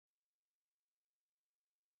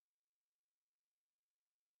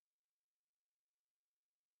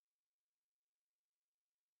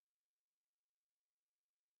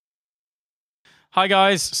Hi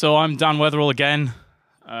guys, so I'm Dan Weatherill again.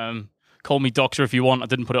 Call me Doctor if you want. I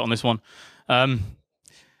didn't put it on this one.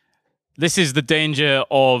 This is the danger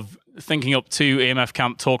of thinking up two AMF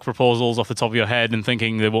camp talk proposals off the top of your head and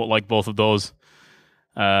thinking they won't like both of those.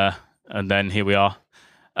 And then here we are.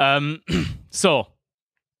 So,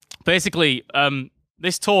 basically,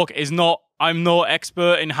 this talk is not... I'm no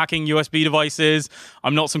expert in hacking USB devices.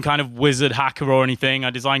 I'm not some kind of wizard hacker or anything. I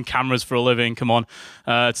design cameras for a living. Come on.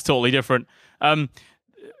 It's totally different.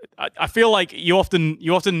 I feel like you often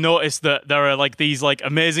notice that there are like these like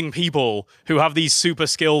amazing people who have these super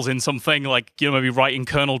skills in something like, you know, maybe writing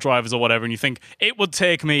kernel drivers or whatever, and you think it would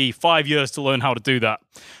take me 5 years to learn how to do that.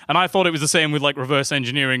 And I thought it was the same with like reverse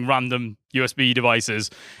engineering random USB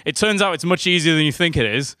devices. It turns out it's much easier than you think it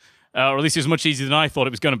is. Or at least it's much easier than I thought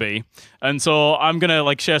it was going to be. And so I'm going to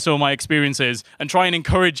like share some of my experiences and try and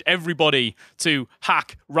encourage everybody to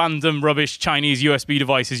hack random rubbish Chinese USB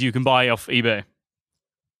devices you can buy off eBay.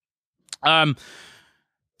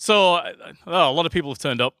 So a lot of people have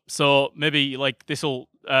turned up, so maybe like this will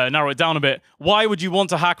narrow it down a bit. Why would you want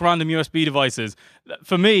to hack random USB devices?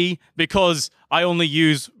 For me, because I only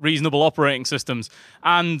use reasonable operating systems.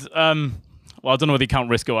 And, well, I don't know whether you count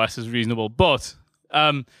RISC OS as reasonable, but...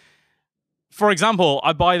 for example,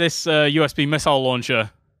 I buy this USB missile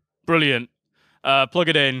launcher. Brilliant. Plug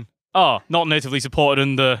it in. Oh, not natively supported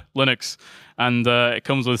under Linux. And it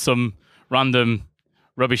comes with some random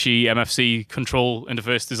rubbishy MFC control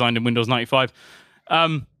interface designed in Windows 95.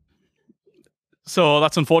 So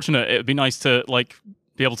that's unfortunate. It would be nice to like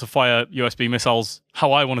be able to fire USB missiles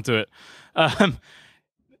how I want to do it.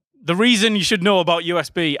 The reason you should know about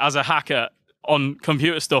USB as a hacker on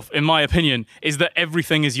computer stuff, in my opinion, is that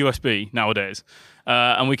everything is USB nowadays.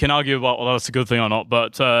 And we can argue about whether that's a good thing or not,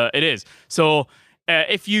 but it is. So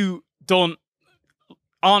if you have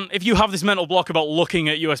this mental block about looking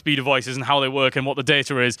at USB devices and how they work and what the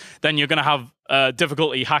data is, then you're going to have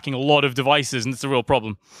difficulty hacking a lot of devices, and it's a real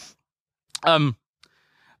problem.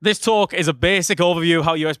 This talk is a basic overview of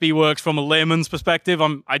how USB works from a layman's perspective.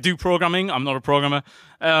 I do programming. I'm not a programmer.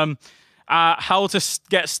 How to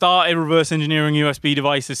get started reverse engineering USB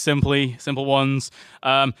devices, simple ones,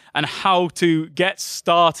 and how to get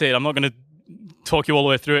started. I'm not going to talk you all the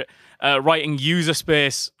way through it. Writing user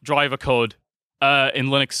space driver code in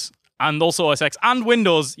Linux and also OS X and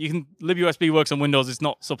Windows. libUSB works on Windows. It's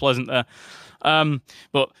not so pleasant there,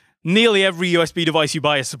 but nearly every USB device you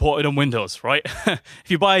buy is supported on Windows, right? If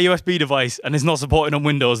you buy a USB device and it's not supported on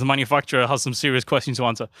Windows, the manufacturer has some serious questions to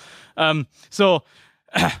answer.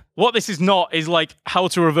 What this is not is like how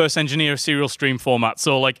to reverse engineer a serial stream format.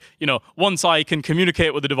 So like, you know, one side can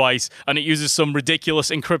communicate with the device and it uses some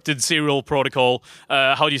ridiculous encrypted serial protocol.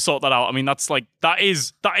 How do you sort that out? I mean, that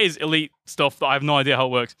is elite stuff that I have no idea how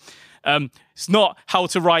it works. It's not how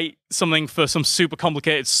to write something for some super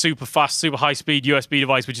complicated, super fast, super high speed USB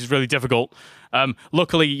device, which is really difficult.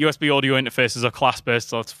 Luckily, USB audio interfaces are class-based,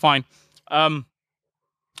 so that's fine.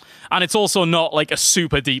 And it's also not like a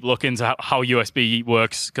super deep look into how USB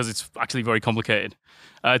works, because it's actually very complicated.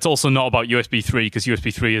 It's also not about USB 3, because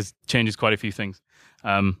USB 3 changes quite a few things.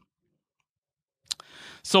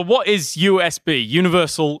 So what is USB?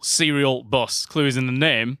 Universal Serial Bus. Clue is in the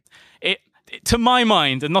name. To my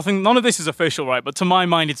mind, and none of this is official, right? But to my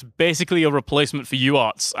mind, it's basically a replacement for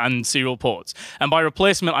UARTs and serial ports. And by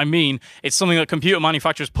replacement, I mean it's something that computer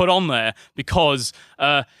manufacturers put on there because...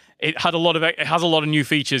 it has a lot of new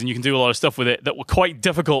features, and you can do a lot of stuff with it that were quite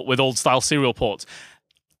difficult with old-style serial ports.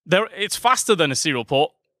 It's faster than a serial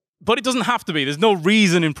port, but it doesn't have to be. There's no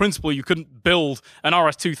reason, in principle, you couldn't build an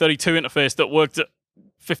RS-232 interface that worked at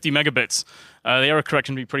 50 megabits. The error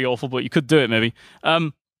correction would be pretty awful, but you could do it, maybe.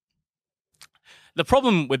 The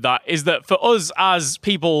problem with that is that for us as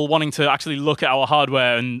people wanting to actually look at our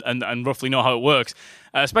hardware and roughly know how it works,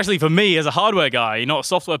 especially for me as a hardware guy, not a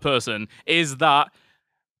software person, is that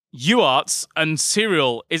UARTs and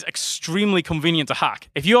serial is extremely convenient to hack.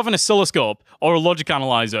 If you have an oscilloscope or a logic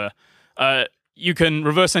analyzer, you can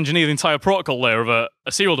reverse engineer the entire protocol layer of a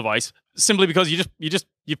serial device simply because you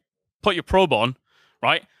put your probe on,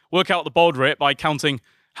 right? Work out the baud rate by counting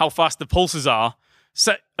how fast the pulses are,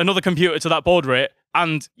 set another computer to that baud rate,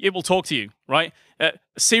 and it will talk to you, right? A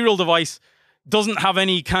serial device doesn't have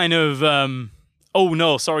any kind of, oh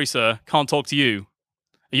no, sorry sir, can't talk to you.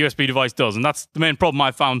 A USB device does, and that's the main problem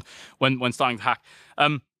I found when starting to hack.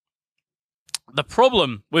 The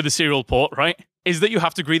problem with the serial port, right, is that you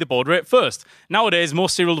have to agree the baud rate first. Nowadays,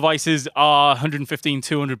 most serial devices are 115,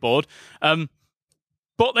 200 baud,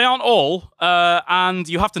 but they aren't all, and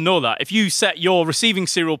you have to know that. If you set your receiving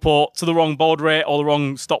serial port to the wrong baud rate or the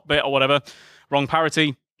wrong stop bit or whatever, wrong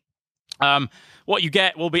parity, what you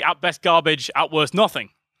get will be at best garbage, at worst nothing.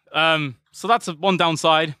 So that's one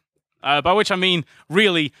downside. By which I mean,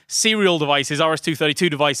 really, serial devices, RS-232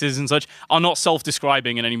 devices and such, are not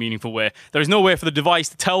self-describing in any meaningful way. There is no way for the device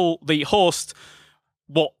to tell the host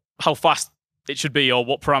how fast it should be or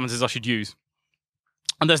what parameters I should use.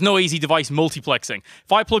 And there's no easy device multiplexing.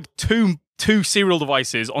 If I plug two serial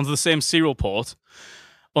devices onto the same serial port,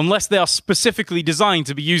 unless they are specifically designed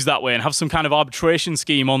to be used that way and have some kind of arbitration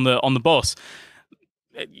scheme on the bus,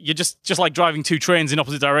 you're just like driving two trains in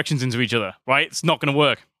opposite directions into each other, right? It's not going to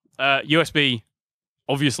work. USB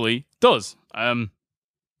obviously does.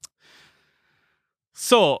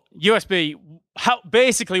 So USB,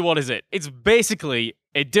 basically what is it? It's basically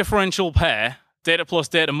a differential pair, data plus,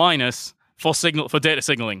 data minus, for data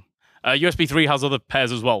signaling. USB 3 has other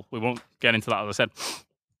pairs as well. We won't get into that, as I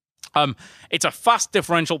said. It's a fast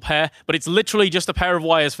differential pair, but it's literally just a pair of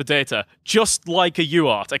wires for data, just like a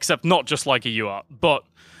UART, except not just like a UART. But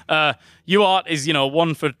UART is,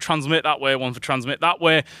 one for transmit that way, one for transmit that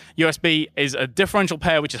way. USB is a differential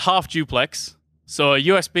pair, which is half duplex. So a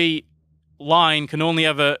USB line can only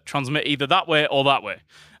ever transmit either that way or that way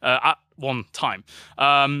at one time.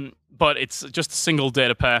 But it's just a single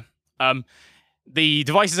data pair. The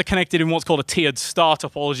devices are connected in what's called a tiered star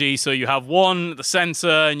topology. So you have one, the sensor,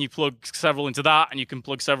 and you plug several into that, and you can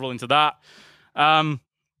plug several into that. And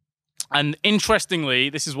interestingly,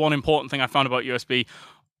 this is one important thing I found about USB.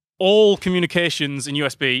 All communications in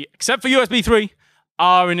USB, except for USB 3,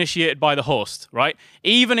 are initiated by the host, right?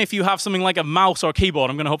 Even if you have something like a mouse or a keyboard,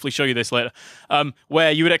 I'm going to hopefully show you this later,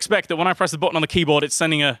 where you would expect that when I press the button on the keyboard, it's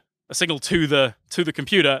sending a signal to the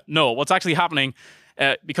computer. No, what's actually happening,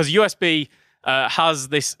 because USB has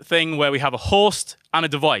this thing where we have a host and a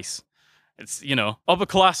device. It's, upper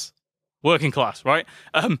class, working class, right?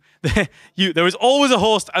 There is always a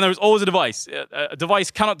host and there is always a device. A device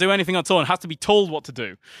cannot do anything on its own. It has to be told what to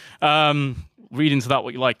do. Read into that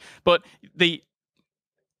what you like. But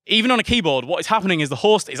even on a keyboard, what is happening is the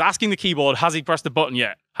host is asking the keyboard, has he pressed the button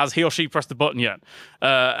yet? Has he or she pressed the button yet?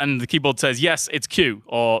 And the keyboard says, yes, it's Q,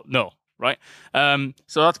 or no, right?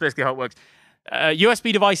 So that's basically how it works.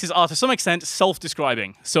 USB devices are to some extent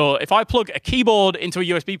self-describing. So if I plug a keyboard into a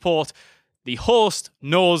USB port, the host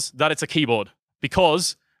knows that it's a keyboard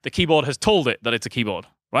because the keyboard has told it that it's a keyboard,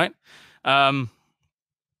 right?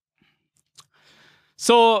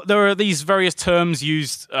 So there are these various terms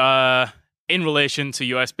used in relation to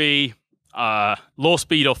USB, low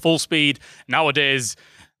speed or full speed. Nowadays,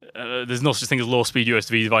 there's no such thing as low speed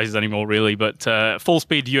USB devices anymore, really, but full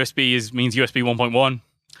speed USB means USB 1.1.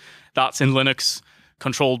 That's in Linux,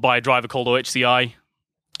 controlled by a driver called OHCI.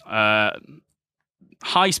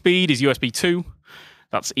 High speed is USB 2.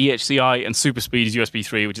 That's EHCI. And super speed is USB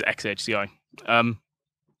 3, which is XHCI.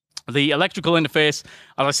 The electrical interface,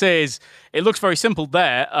 as I say, it looks very simple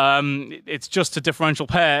there. It's just a differential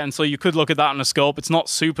pair, and so you could look at that in a scope. It's not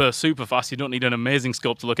super, super fast. You don't need an amazing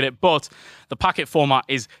scope to look at it, but the packet format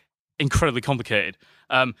is incredibly complicated.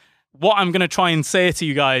 What I'm going to try and say to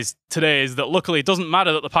you guys today is that luckily it doesn't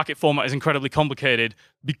matter that the packet format is incredibly complicated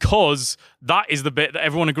because that is the bit that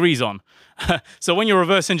everyone agrees on. So when you're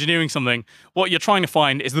reverse engineering something, what you're trying to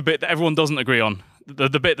find is the bit that everyone doesn't agree on,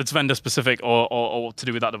 the bit that's vendor specific or to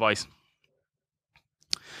do with that device.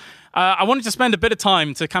 I wanted to spend a bit of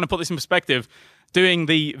time to kind of put this in perspective, doing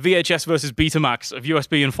the VHS versus Betamax of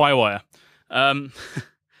USB and FireWire,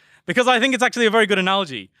 because I think it's actually a very good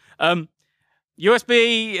analogy.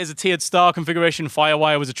 USB is a tiered star configuration.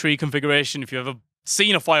 FireWire was a tree configuration. If you've ever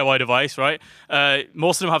seen a FireWire device, right,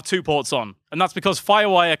 most of them have 2 ports on. And that's because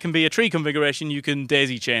FireWire can be a tree configuration. You can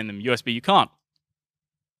daisy chain them. USB, you can't.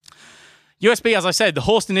 USB, as I said, the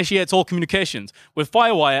host initiates all communications. With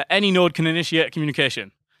FireWire, any node can initiate a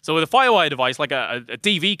communication. So with a FireWire device, like a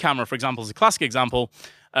DV camera, for example, is a classic example,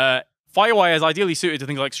 FireWire is ideally suited to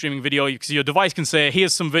things like streaming video because your device can say,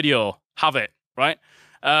 here's some video, have it, right?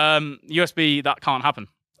 USB, that can't happen.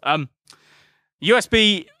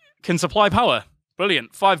 USB can supply power.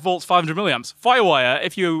 Brilliant. 5 volts, 500 milliamps. FireWire,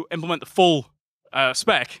 if you implement the full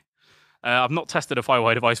spec, I've not tested a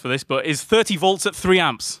FireWire device for this, but is 30 volts at 3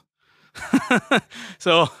 amps.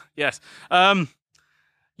 So, yes.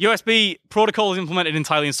 USB protocol is implemented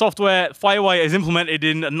entirely in software. FireWire is implemented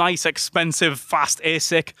in a nice, expensive, fast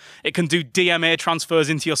ASIC. It can do DMA transfers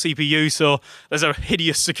into your CPU, so there's a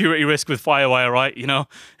hideous security risk with FireWire, right? You know,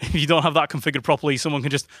 if you don't have that configured properly, someone can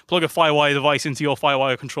just plug a FireWire device into your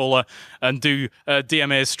FireWire controller and do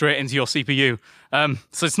DMAs straight into your CPU.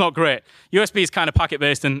 So it's not great. USB is kind of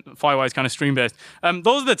packet-based and FireWire is kind of stream-based.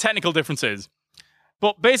 Those are the technical differences.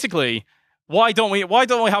 But basically, why don't we have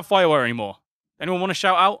FireWire anymore? Anyone want to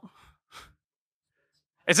shout out?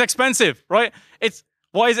 It's expensive, right?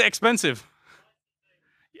 Why is it expensive?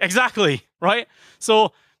 Exactly, right?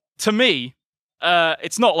 So to me,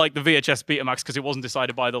 it's not like the VHS Betamax because it wasn't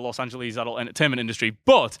decided by the Los Angeles adult entertainment industry,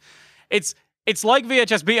 but it's like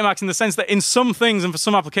VHS Betamax in the sense that in some things and for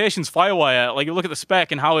some applications, FireWire, like you look at the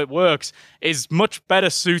spec and how it works, is much better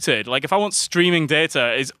suited. Like if I want streaming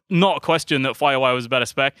data, it's not a question that FireWire was a better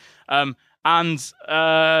spec, and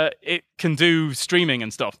it can do streaming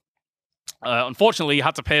and stuff. Unfortunately, you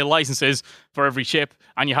had to pay licenses for every chip,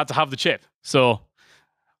 and you had to have the chip. So,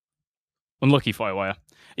 unlucky FireWire.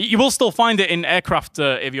 You will still find it in aircraft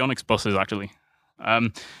avionics buses, actually.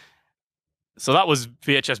 So that was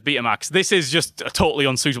VHS Betamax. This is just a totally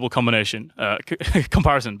unsuitable comparison,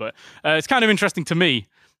 but it's kind of interesting to me.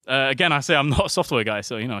 Again, I say I'm not a software guy,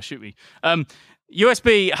 so, shoot me.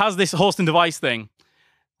 USB has this host and device thing,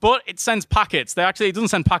 but it sends packets. It doesn't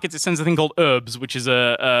send packets. It sends a thing called URBs, which is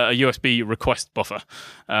a USB request buffer.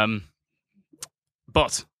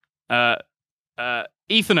 But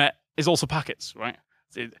Ethernet is also packets, right?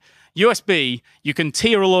 USB, you can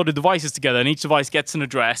tier a load of devices together, and each device gets an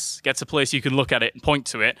address, gets a place you can look at it and point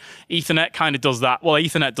to it. Ethernet kind of does that. Well,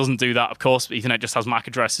 Ethernet doesn't do that, of course. Ethernet just has MAC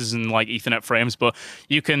addresses and like Ethernet frames, but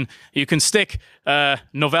you can stick Novell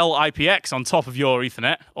IPX on top of your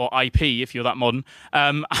Ethernet, or IP if you're that modern,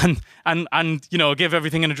 and give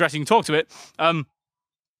everything an address you can talk to it.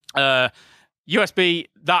 USB,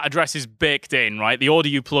 that address is baked in, right? The order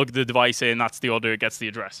you plug the device in, that's the order it gets the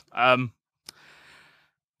address.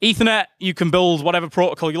 Ethernet, you can build whatever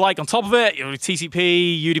protocol you like on top of it.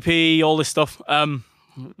 TCP, UDP, all this stuff.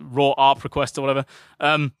 Raw ARP request or whatever.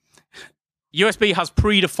 USB has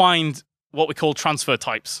predefined what we call transfer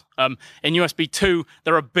types. In USB 2,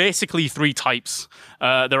 there are basically 3 types.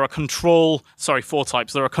 There are 4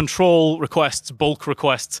 types. There are control requests, bulk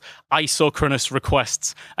requests, isochronous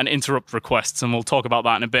requests, and interrupt requests, and we'll talk about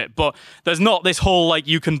that in a bit. But there's not this whole, like,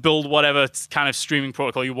 you can build whatever kind of streaming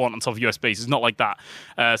protocol you want on top of USB. So it's not like that.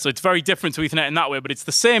 So it's very different to Ethernet in that way, but it's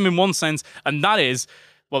the same in one sense, and that is,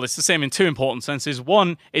 well, it's the same in 2 important senses.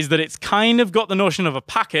 One is that it's kind of got the notion of a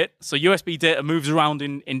packet, so USB data moves around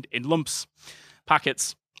in lumps,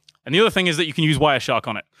 packets. And the other thing is that you can use Wireshark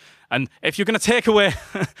on it. And if you're going to take away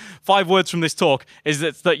 5 words from this talk, is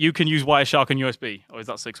that you can use Wireshark on USB. Or is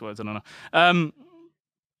that 6 words? I don't know.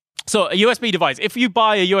 So a USB device, if you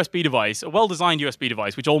buy a USB device, a well-designed USB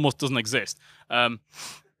device, which almost doesn't exist,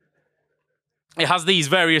 it has these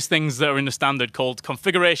various things that are in the standard called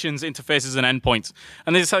configurations, interfaces, and endpoints.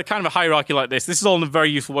 And there's kind of a hierarchy like this. This is all on a very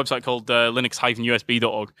useful website called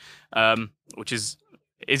linux-usb.org, which is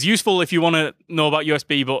useful if you want to know about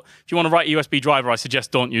USB, but if you want to write a USB driver, I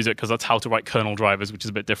suggest don't use it because that's how to write kernel drivers, which is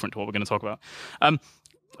a bit different to what we're going to talk about.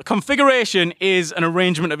 Configuration is an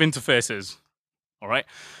arrangement of interfaces, all right?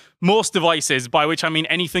 Most devices, by which I mean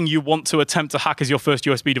anything you want to attempt to hack as your first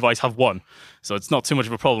USB device, have one. So it's not too much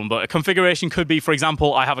of a problem. But a configuration could be, for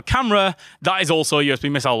example, I have a camera. That is also a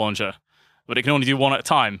USB missile launcher. But it can only do one at a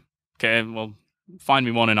time. Okay, well, find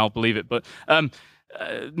me one and I'll believe it. But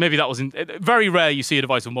maybe that wasn't... Very rare you see a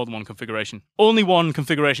device with more than one configuration. Only one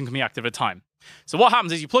configuration can be active at a time. So what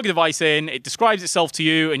happens is you plug a device in, it describes itself to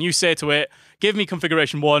you, and you say to it, give me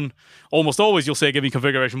configuration 1. Almost always you'll say, give me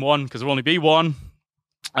configuration 1, because there will only be one.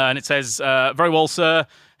 And it says, very well, sir,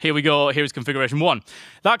 here we go, here's configuration 1.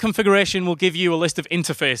 That configuration will give you a list of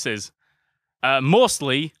interfaces.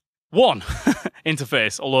 Mostly one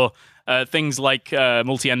interface, although things like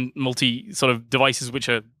multi sort of devices which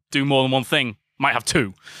do more than one thing might have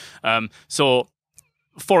 2. So,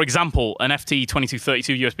 for example, an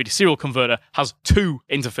FT2232 USB to serial converter has 2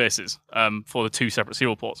 interfaces for the 2 separate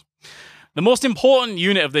serial ports. The most important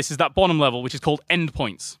unit of this is that bottom level, which is called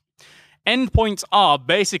endpoints. Endpoints are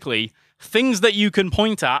basically things that you can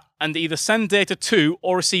point at and either send data to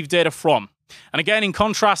or receive data from. And again, in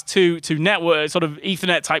contrast to network, sort of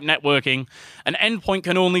Ethernet type networking, an endpoint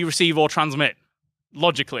can only receive or transmit,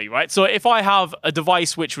 logically, right? So if I have a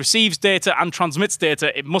device which receives data and transmits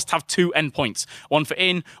data, it must have 2 endpoints, one for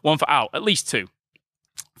in, one for out, at least 2.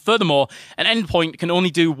 Furthermore, an endpoint can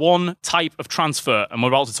only do one type of transfer, and we're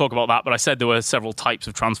about to talk about that, but I said there were several types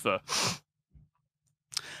of transfer.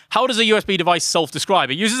 How does a USB device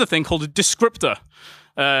self-describe? It uses a thing called a descriptor.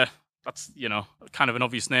 That's, kind of an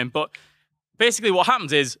obvious name, but basically what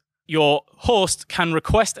happens is your host can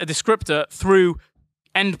request a descriptor through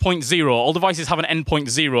endpoint 0. All devices have an endpoint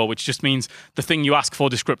 0, which just means the thing you ask for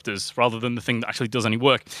descriptors rather than the thing that actually does any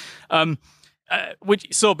work.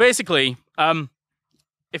 So basically,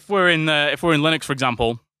 if we're in Linux, for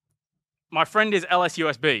example, my friend is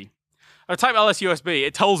LSUSB. I type LSUSB,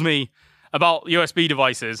 it tells me about USB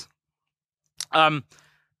devices. And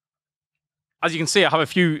as you can see, I have a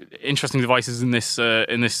few interesting devices in this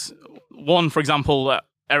one. For example,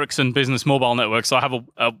 Ericsson Business Mobile Network. So I have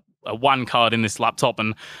a WAN card in this laptop,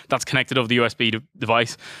 and that's connected over the USB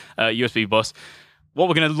device, USB bus. What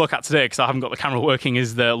we're going to look at today, because I haven't got the camera working,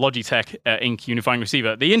 is the Logitech Inc. unifying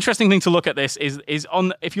receiver. The interesting thing to look at this is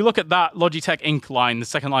on, if you look at that Logitech Inc. line, the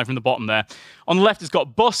second line from the bottom there, on the left it's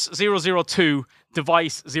got bus 002,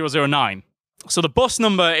 device 009. So the bus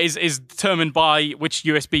number is determined by which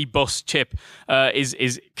USB bus chip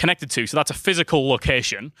is connected to. So that's a physical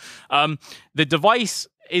location. The device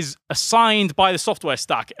is assigned by the software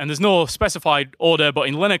stack, and there's no specified order, but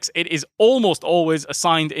in Linux, it is almost always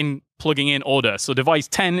assigned in plugging in order. So device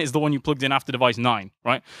 10 is the one you plugged in after device 9,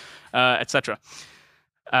 right? Etc.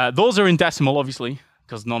 Those are in decimal, obviously,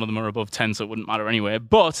 because none of them are above 10, so it wouldn't matter anyway.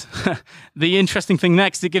 But the interesting thing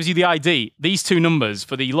next, it gives you the ID. These two numbers,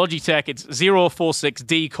 for the Logitech, it's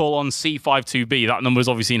 046D:C52B. That number is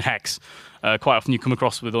obviously in hex. Quite often you come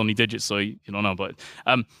across with only digits, so you don't know. But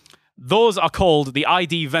those are called the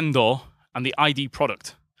ID vendor and the ID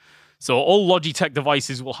product. So all Logitech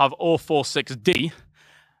devices will have 046D,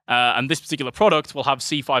 and this particular product will have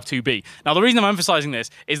C52B. Now, the reason I'm emphasizing this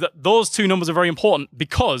is that those two numbers are very important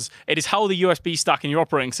because it is how the USB stack in your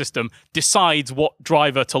operating system decides what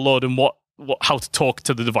driver to load and how to talk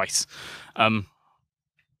to the device.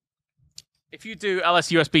 If you do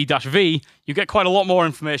ls-usb-v, you get quite a lot more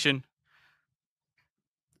information.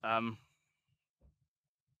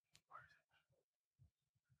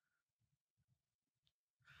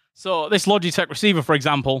 So this Logitech receiver, for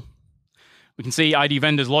example, we can see ID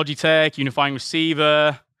vendors Logitech, unifying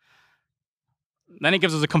receiver. Then it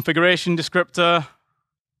gives us a configuration descriptor,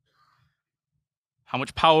 how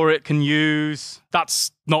much power it can use.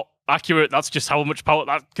 That's not accurate. That's just how much power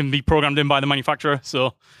that can be programmed in by the manufacturer.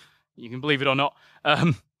 So you can believe it or not.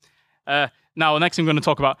 Now, the next thing I'm going to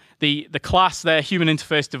talk about, the class there, human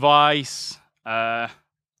interface device,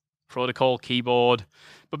 protocol, keyboard.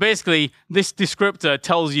 But basically, this descriptor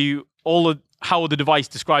tells you how the device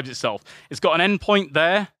describes itself. It's got an endpoint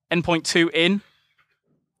there, endpoint 2 in.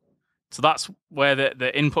 So that's where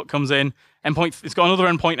the input comes in. It's got another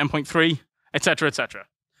endpoint, endpoint 3, etc., etc.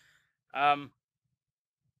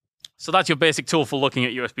 So that's your basic tool for looking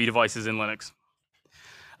at USB devices in Linux.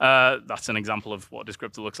 That's an example of what a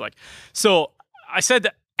descriptor looks like. So I said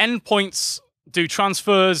that endpoints do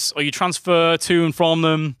transfers, or you transfer to and from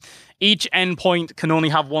them. Each endpoint can only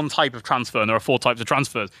have one type of transfer, and there are 4 types of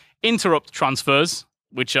transfers. Interrupt transfers,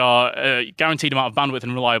 which are a guaranteed amount of bandwidth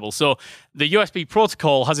and reliable. So the USB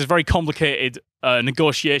protocol has this very complicated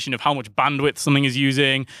negotiation of how much bandwidth something is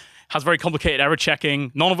using, has very complicated error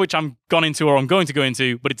checking, none of which I'm gone into or I'm going to go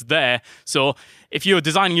into, but it's there. So if you're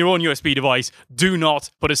designing your own USB device, do not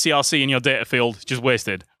put a CRC in your data field. It's just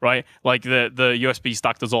wasted, right? Like the USB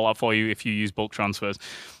stack does all that for you if you use bulk transfers.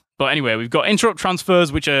 But anyway, we've got interrupt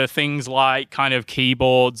transfers, which are things like kind of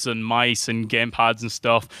keyboards and mice and gamepads and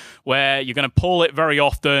stuff, where you're going to pull it very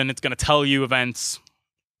often. It's going to tell you events.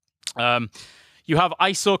 You have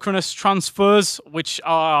isochronous transfers, which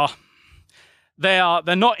are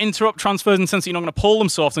they're not interrupt transfers in the sense that you're not going to pull them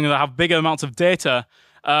so often. They have bigger amounts of data,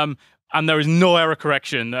 and there is no error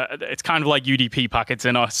correction. It's kind of like UDP packets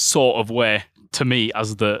in a sort of way, to me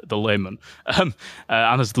as the layman, and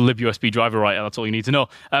as the libUSB driver writer. That's all you need to know.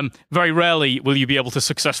 Very rarely will you be able to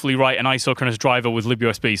successfully write an isochronous driver with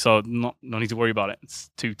libUSB, so no need to worry about it. It's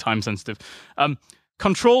too time sensitive.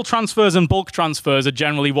 Control transfers and bulk transfers are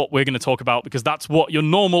generally what we're going to talk about, because that's what your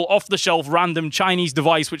normal off-the-shelf random Chinese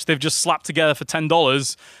device, which they've just slapped together for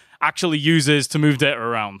 $10, actually uses to move data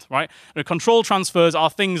around, right? And control transfers are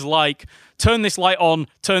things like turn this light on,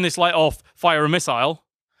 turn this light off, fire a missile.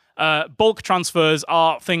 Bulk transfers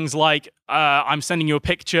are things like I'm sending you a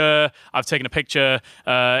picture, I've taken a picture,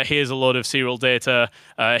 here's a load of serial data,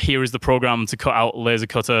 here is the program to cut out a laser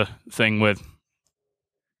cutter thing with.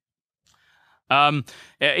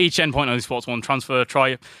 Each endpoint only supports one transfer.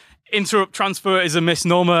 Try interrupt transfer is a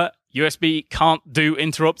misnomer. USB can't do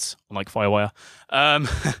interrupts, unlike FireWire.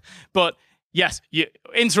 But yes,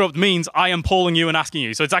 interrupt means I am polling you and asking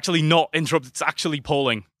you. So it's actually not interrupt, it's actually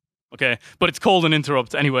polling. Okay, but it's called an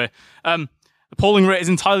interrupt anyway. The polling rate is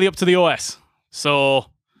entirely up to the OS. So,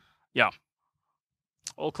 yeah.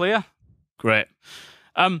 All clear? Great.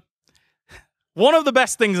 One of the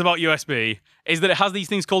best things about USB is that it has these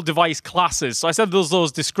things called device classes. So I said those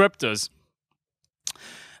descriptors.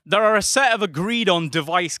 There are a set of agreed on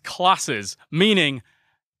device classes, meaning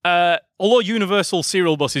although universal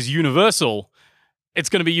serial bus is universal, it's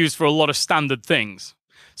going to be used for a lot of standard things.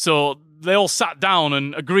 So they all sat down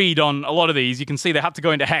and agreed on a lot of these. You can see they had to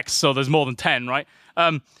go into hex, so there's more than 10, right?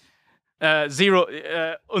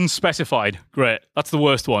 Zero, unspecified. Great. That's the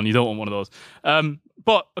worst one. You don't want one of those.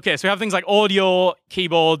 But, okay, so we have things like audio,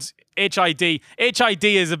 keyboards, HID. HID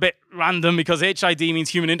is a bit random because HID means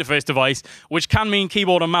human interface device, which can mean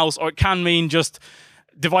keyboard and mouse, or it can mean just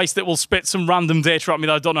device that will spit some random data at me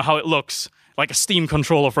that I don't know how it looks, like a Steam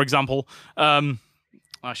controller, for example.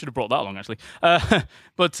 I should have brought that along, actually.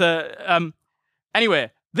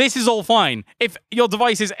 Anyway, this is all fine. If your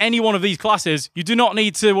device is any one of these classes, you do not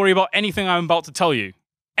need to worry about anything I'm about to tell you.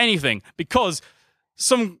 Anything. Because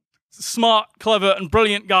some smart, clever, and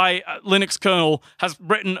brilliant guy at Linux kernel has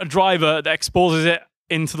written a driver that exposes it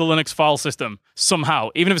into the Linux file system somehow.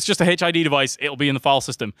 Even if it's just a HID device, it'll be in the file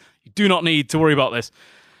system. You do not need to worry about this.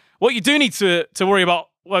 What you do need to worry about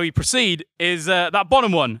where we proceed is that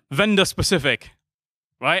bottom one, vendor specific,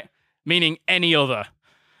 right? Meaning any other.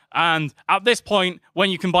 And at this point, when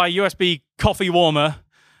you can buy a USB coffee warmer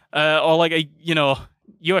or like a,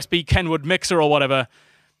 USB Kenwood mixer or whatever,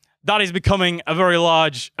 that is becoming a very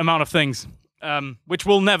large amount of things, which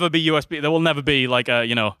will never be USB. There will never be like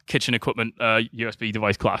a, kitchen equipment USB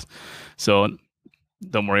device class. So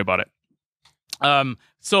don't worry about it.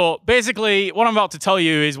 So basically, what I'm about to tell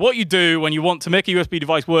you is what you do when you want to make a USB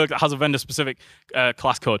device work that has a vendor-specific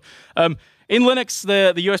class code. In Linux,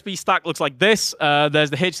 the USB stack looks like this.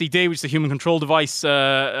 There's the HCD, which is the human control device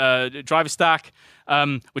driver stack,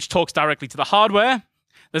 which talks directly to the hardware.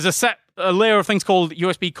 There's a layer of things called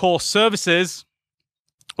USB core services,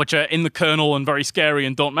 which are in the kernel and very scary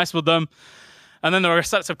and don't mess with them. And then there are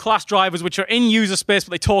sets of class drivers which are in user space,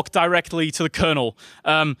 but they talk directly to the kernel.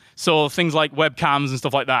 So things like webcams and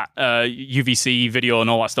stuff like that, UVC, video, and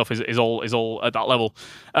all that stuff is all at that level.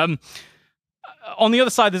 On the other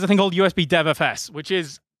side, there's a thing called USB DevFS, which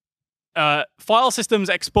is file systems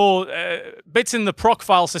bits in the proc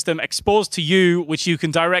file system exposed to you, which you can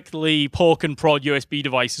directly poke and prod USB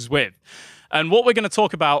devices with. And what we're going to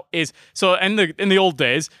talk about is, so in the old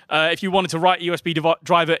days, if you wanted to write a USB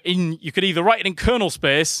driver in, you could either write it in kernel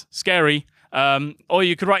space, scary, or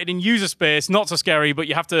you could write it in user space, not so scary, but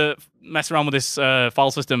you have to mess around with this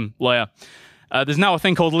file system layer. There's now a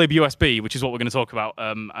thing called libUSB, which is what we're going to talk about,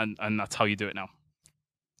 and that's how you do it now.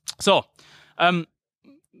 So,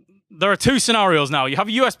 there are two scenarios now. You have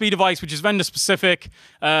a USB device, which is vendor-specific.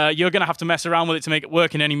 You're going to have to mess around with it to make it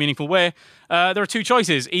work in any meaningful way. There are two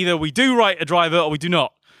choices. Either we do write a driver or we do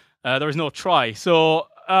not. There is no try. So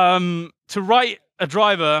to write a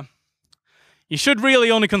driver, you should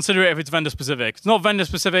really only consider it if it's vendor-specific. If it's not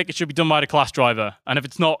vendor-specific, it should be done by the class driver. And if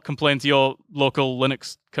it's not, complain to your local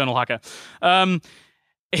Linux kernel hacker.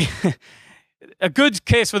 A good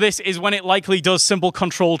case for this is when it likely does simple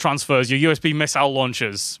control transfers, your USB missile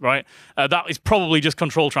launchers, right? That is probably just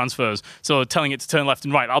control transfers. So telling it to turn left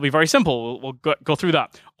and right, that'll be very simple. We'll go through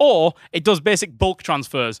that. Or it does basic bulk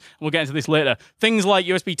transfers. We'll get into this later. Things like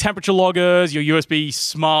USB temperature loggers, your USB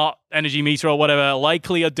smart energy meter or whatever,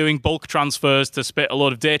 likely are doing bulk transfers to spit a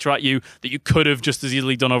load of data at you that you could have just as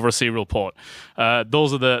easily done over a serial port.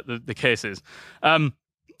 Those are the cases.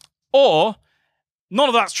 Or none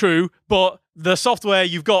of that's true, but the software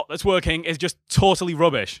you've got that's working is just totally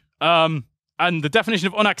rubbish. And the definition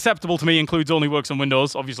of unacceptable to me includes only works on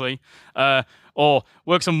Windows, obviously, or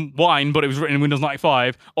works on Wine, but it was written in Windows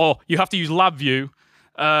 95, or you have to use LabVIEW,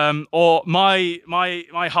 or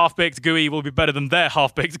my half-baked GUI will be better than their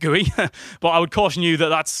half-baked GUI. But I would caution you that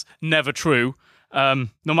that's never true. No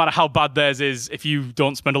matter how bad theirs is, if you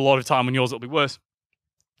don't spend a lot of time on yours, it'll be worse.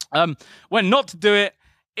 When not to do it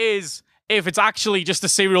is if it's actually just a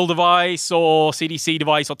serial device or CDC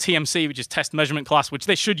device or TMC, which is test measurement class, which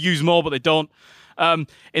they should use more, but they don't.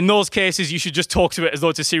 In those cases, you should just talk to it as though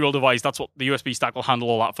it's a serial device. That's what the USB stack will handle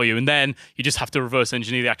all that for you. And then you just have to reverse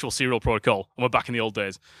engineer the actual serial protocol. And we're back in the old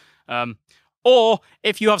days. Or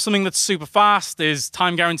if you have something that's super fast, is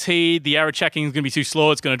time guaranteed, the error checking is going to be too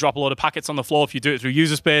slow, it's going to drop a lot of packets on the floor if you do it through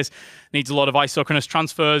user space, needs a lot of isochronous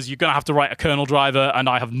transfers, you're going to have to write a kernel driver, and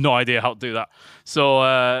I have no idea how to do that.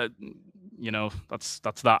 So, that's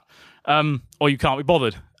that. Or you can't be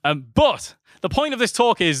bothered. But the point of this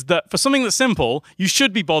talk is that for something that's simple, you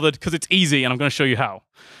should be bothered because it's easy, and I'm going to show you how.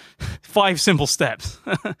 5 simple steps.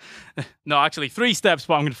 No, actually 3 steps,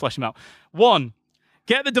 but I'm going to flesh them out. 1,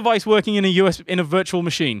 get the device working in a virtual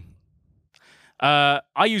machine.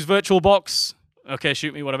 I use VirtualBox. Okay,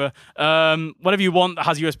 shoot me, whatever. Whatever you want that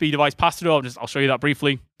has USB device pass-through, I'll show you that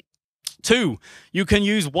briefly. 2, you can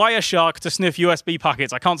use Wireshark to sniff USB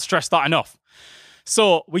packets. I can't stress that enough.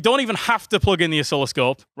 So we don't even have to plug in the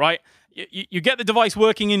oscilloscope, right? You get the device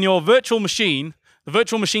working in your virtual machine. The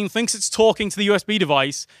virtual machine thinks it's talking to the USB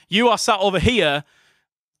device. You are sat over here.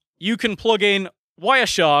 You can plug in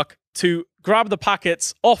Wireshark to grab the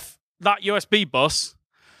packets off that USB bus,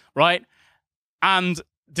 right, and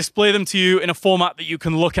display them to you in a format that you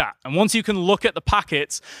can look at. And once you can look at the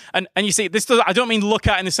packets, and you see, this does, I don't mean look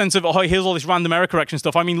at in the sense of, oh, here's all this random error correction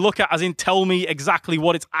stuff. I mean look at as in tell me exactly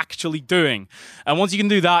what it's actually doing. And once you can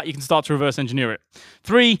do that, you can start to reverse engineer it.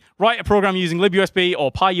 3, write a program using libUSB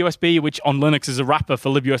or PyUSB, which on Linux is a wrapper for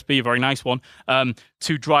libUSB, a very nice one,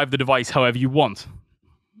 to drive the device however you want.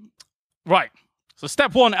 Right. So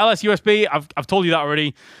step 1, LSUSB. I've told you that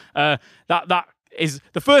already. That is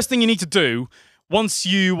the first thing you need to do once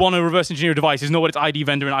you want to reverse engineer a device is know what its ID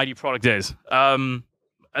vendor and ID product is. And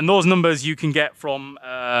those numbers you can get from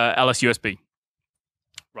LSUSB.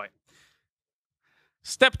 Right.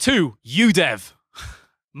 Step 2, UDEV.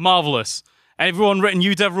 Marvelous. Everyone written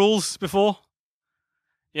UDEV rules before?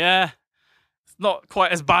 Yeah. It's not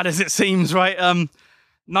quite as bad as it seems, right?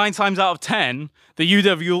 9 times out of 10, the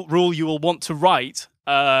UDEV rule you will want to write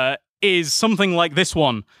is something like this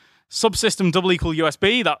one. Subsystem double equal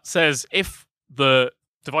USB. That says if the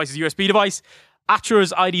device is a USB device,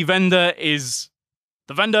 Atra's ID vendor is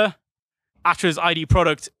the vendor, Atra's ID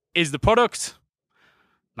product is the product.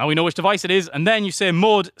 Now we know which device it is, and then you say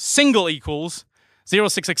mode single equals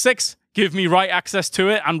 0666, give me write access to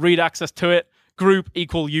it and read access to it, group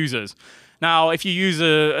equal users. Now, if you use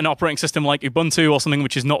an operating system like Ubuntu or something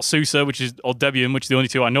which is not SUSE, or Debian, which is the only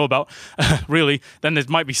two I know about, really, then it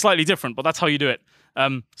might be slightly different, but that's how you do it.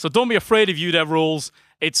 So don't be afraid of UDEV rules.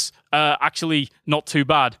 It's actually not too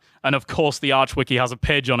bad. And of course, the Arch Wiki has a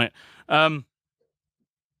page on it.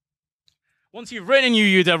 Once you've written a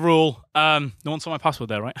new UDEV rule, no one saw my password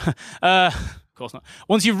there, right? Of course not.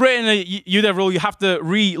 Once you've written a UDEV rule, you have to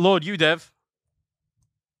reload UDEV,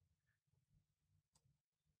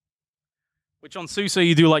 which on SUSE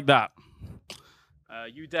you do like that.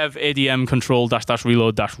 UDEV ADM control --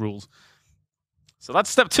 reload - rules. So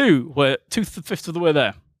that's step 2. We're 2/5 of the way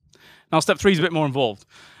there. Now step 3 is a bit more involved.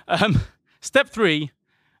 Step 3,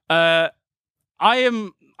 I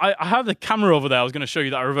have the camera over there. I was going to show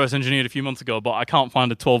you that I reverse engineered a few months ago, but I can't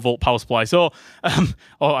find a 12-volt power supply. So,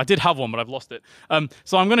 I did have one, but I've lost it.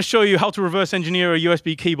 So I'm going to show you how to reverse engineer a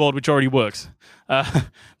USB keyboard which already works.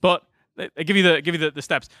 But I give you the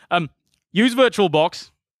steps. Use VirtualBox.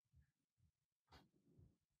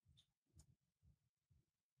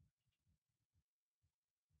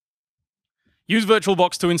 Use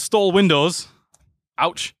VirtualBox to install Windows.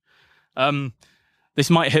 Ouch. This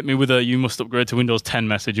might hit me with a "you must upgrade to Windows 10"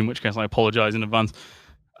 message, in which case I apologize in advance.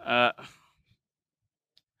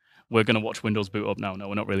 We're going to watch Windows boot up now. No,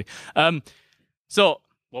 we're not really. Well,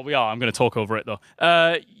 we are. I'm going to talk over it, though.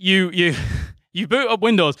 You boot up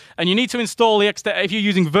Windows, and you need to install the if you're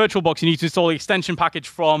using VirtualBox, you need to install the extension package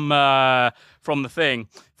from the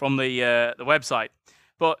website.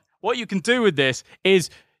 But what you can do with this is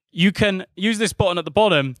you can use this button at the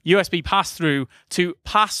bottom, USB pass-through, to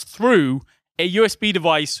pass through a USB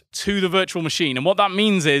device to the virtual machine. And what that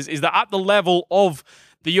means is that at the level of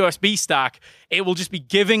the USB stack, it will just be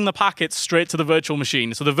giving the packets straight to the virtual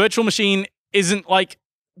machine. So the virtual machine isn't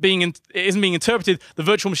being interpreted. The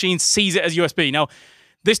virtual machine sees it as USB. Now,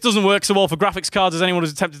 this doesn't work so well for graphics cards, as anyone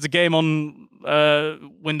who's attempted to game on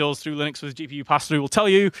Windows through Linux with GPU pass-through will tell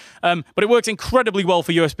you. But it works incredibly well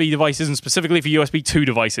for USB devices, and specifically for USB 2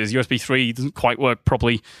 devices. USB 3 doesn't quite work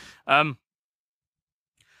properly.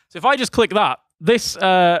 So if I just click that, this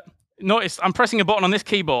notice I'm pressing a button on this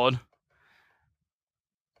keyboard.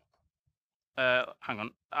 Hang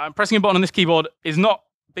on. I'm pressing a button on this keyboard is not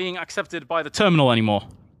being accepted by the terminal anymore,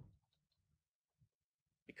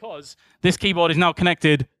 because this keyboard is now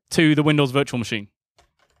connected to the Windows virtual machine.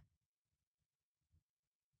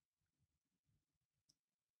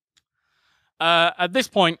 At this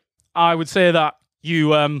point, I would say that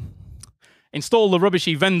you install the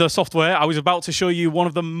rubbishy vendor software. I was about to show you one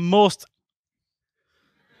of the most...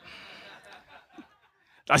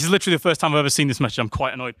 This is literally the first time I've ever seen this message. I'm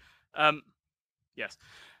quite annoyed. Yes.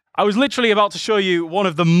 I was literally about to show you one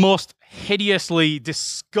of the most hideously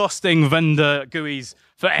disgusting vendor GUIs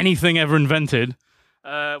for anything ever invented,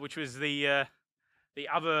 which was the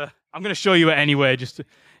other... I'm going to show you it anyway.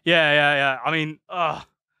 Yeah. I mean,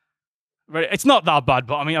 it's not that bad,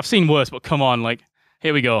 but I mean, I've seen worse, but come on,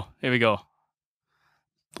 here we go.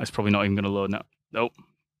 It's probably not even going to load now. Nope.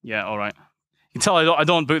 Yeah, all right. You can tell I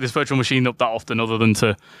don't boot this virtual machine up that often, other than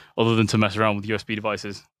to mess around with USB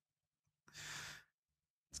devices.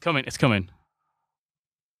 It's coming.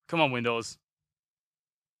 Come on, Windows.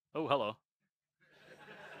 Oh, hello.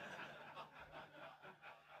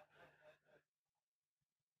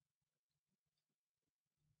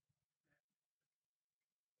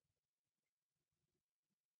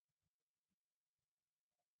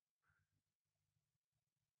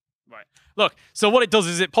 Right. Look, so what it does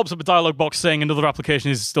is it pops up a dialog box saying another application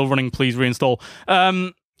is still running, please reinstall.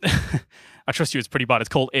 I trust you, it's pretty bad. It's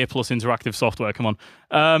called A+ Interactive Software, come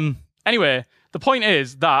on. Anyway, the point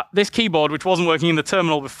is that this keyboard, which wasn't working in the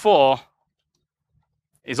terminal before,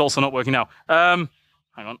 is also not working now. Hang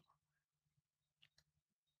on.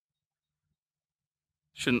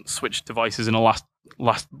 Shouldn't switch devices in a last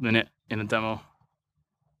minute in a demo.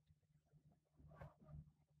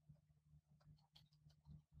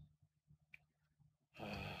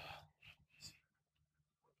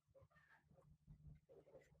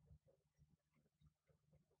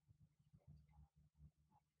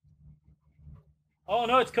 Oh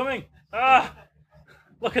no, it's coming! Ah,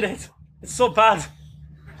 look at it. It's so bad.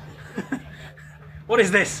 What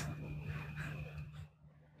is this?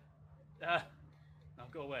 No,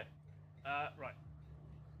 go away. Right.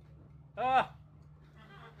 Oh,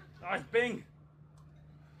 it's Bing.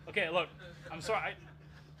 Okay, look. I'm sorry.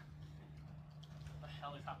 What the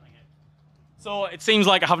hell is happening here? So it seems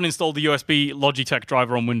like I haven't installed the USB Logitech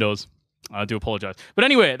driver on Windows. I do apologize. But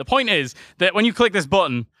anyway, the point is that when you click this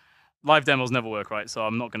button, live demos never work, right? So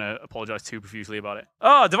I'm not going to apologize too profusely about it.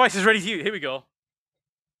 Oh, device is ready to use. Here we go.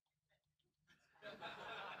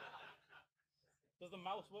 Does the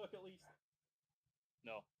mouse work at least?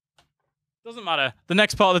 No. Doesn't matter. The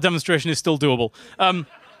next part of the demonstration is still doable.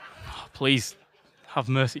 Please. Have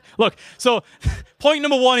mercy. Look, so point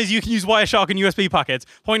number 1 is you can use Wireshark and USB packets.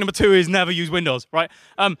 Point number 2 is never use Windows, right?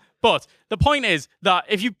 But the point is that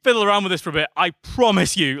if you fiddle around with this for a bit, I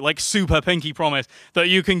promise you, like super pinky promise, that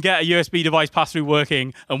you can get a USB device pass-through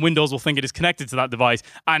working and Windows will think it is connected to that device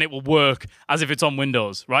and it will work as if it's on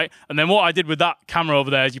Windows, right? And then what I did with that camera over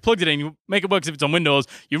there is you plugged it in, you make it work as if it's on Windows,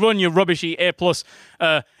 you run your rubbishy A+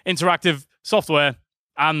 interactive software,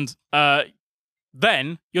 and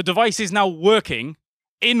then your device is now working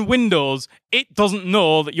in Windows. It doesn't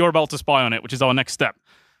know that you're about to spy on it, which is our next step,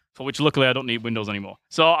 for which luckily I don't need Windows anymore.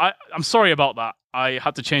 So I'm sorry about that. I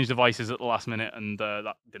had to change devices at the last minute and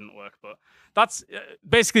that didn't work. But that's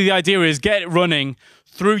basically the idea, is get it running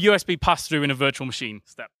through USB pass-through in a virtual machine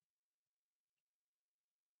step.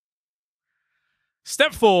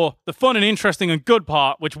 Step 4, the fun and interesting and good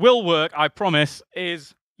part, which will work, I promise,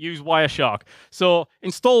 is use Wireshark. So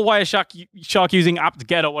install Wireshark using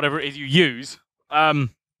apt-get or whatever it is you use.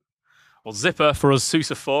 Or Zipper for us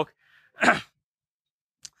SUSE folk.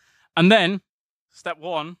 And then, step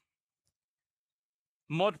 1,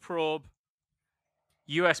 mod probe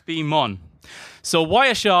USB mon. So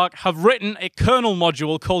Wireshark have written a kernel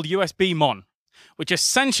module called USB mon, which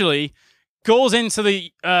essentially goes into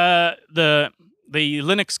the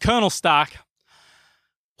Linux kernel stack,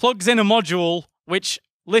 plugs in a module which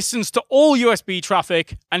listens to all USB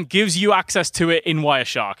traffic and gives you access to it in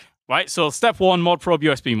Wireshark. Right, so step 1, mod probe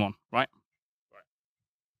USB mon, right?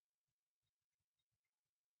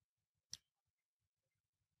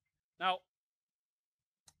 Now,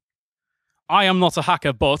 I am not a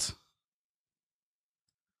hacker, but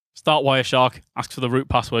start Wireshark, ask for the root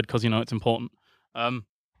password because, you know, it's important. Right.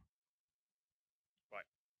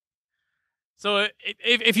 So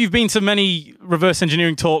if you've been to many reverse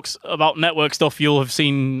engineering talks about network stuff, you'll have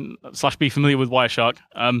seen / be familiar with Wireshark.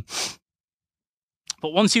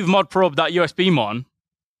 But once you've mod probed that USB mon,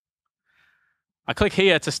 I click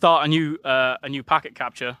here to start a new packet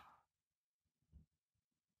capture.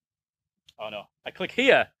 Oh no! I click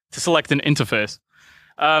here to select an interface,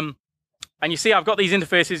 and you see I've got these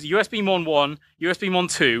interfaces: USB mon 1, USB mon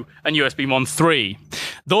 2, and USB mon 3.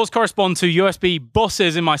 Those correspond to USB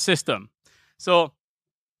buses in my system. So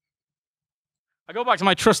I go back to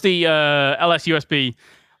my trusty LS USB.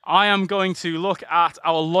 I am going to look at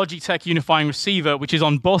our Logitech unifying receiver, which is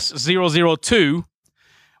on bus 002,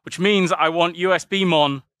 which means I want USB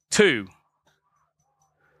mon 2.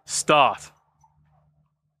 Start.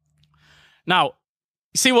 Now,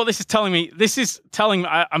 you see what this is telling me? This is telling me,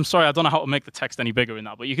 I'm sorry, I don't know how to make the text any bigger in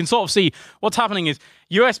that, but you can sort of see what's happening is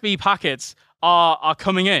USB packets are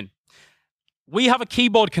coming in. We have a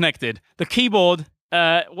keyboard connected. The keyboard,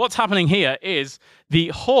 what's happening here is the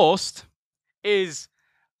host is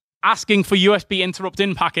asking for USB interrupt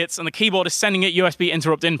in packets, and the keyboard is sending it USB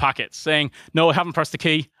interrupt in packets, saying, no, I haven't pressed the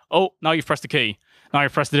key. Oh, now you've pressed the key. Now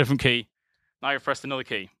you've pressed a different key. Now you've pressed another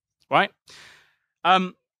key, right?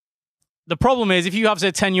 The problem is, if you have,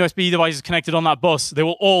 say, 10 USB devices connected on that bus, they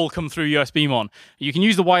will all come through USB mon. You can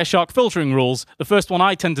use the Wireshark filtering rules. The first one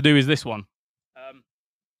I tend to do is this one.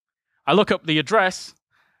 I look up the address.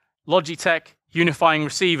 Logitech unifying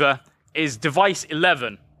receiver is device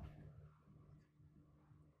 11.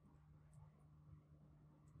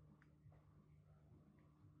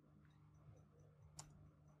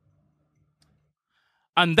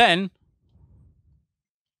 And then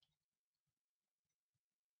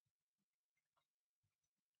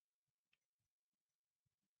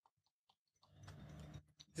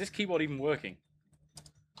is this keyboard even working?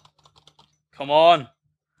 Come on.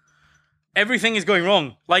 Everything is going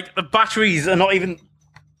wrong. Like, the batteries are not even...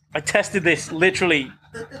 I tested this literally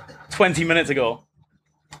 20 minutes ago.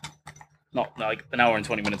 Not like an hour and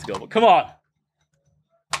 20 minutes ago, but come on.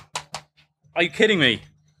 Are you kidding me?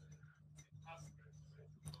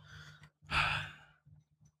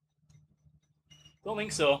 Don't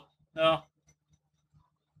think so. No.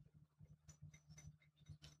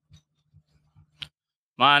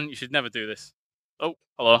 Man, you should never do this. Oh,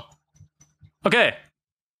 hello. Okay.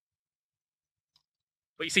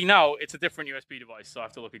 But you see now, it's a different USB device, so I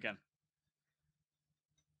have to look again.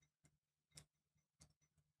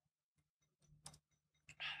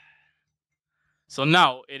 So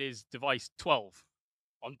now it is device 12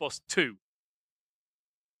 on bus 2.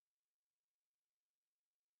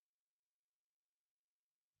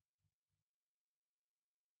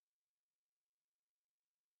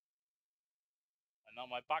 And now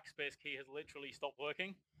my backspace key has literally stopped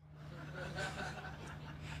working.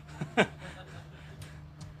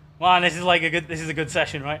 Man, this is like a good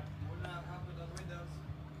session, right?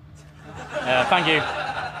 Thank you.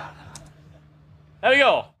 There we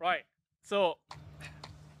go. Right. So,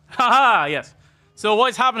 haha, yes. So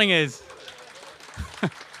what's happening is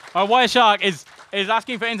our wireshark is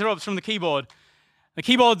asking for interrupts from the keyboard. The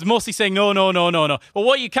keyboard's mostly saying no, no, no, no, no. But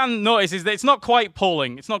what you can notice is that it's not quite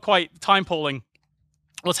polling. It's not quite time polling.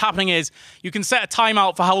 What's happening is you can set a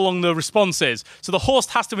timeout for how long the response is. So the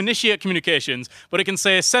host has to initiate communications, but it can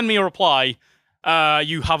say, send me a reply.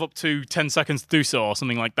 You have up to 10 seconds to do so, or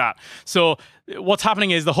something like that. So what's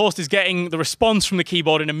happening is the host is getting the response from the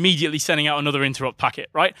keyboard and immediately sending out another interrupt packet,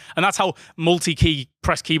 right? And that's how multi-key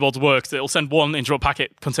press keyboards work. So it'll send one interrupt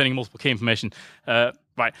packet containing multiple key information,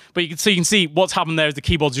 right? But you can see what's happened there is the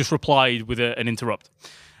keyboard's just replied with an interrupt.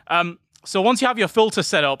 So once you have your filter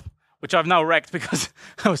set up, which I've now wrecked because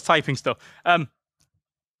I was typing stuff. Let's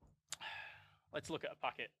look at a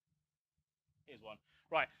packet. Here's one.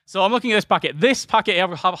 Right, so I'm looking at this packet. This packet I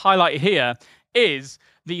have highlighted here is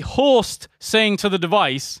the host saying to the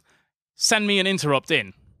device, send me an interrupt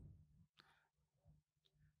in.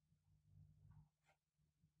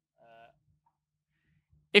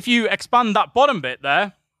 If you expand that bottom bit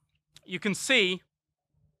there, you can see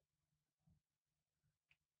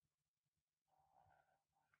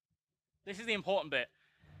this is the important bit.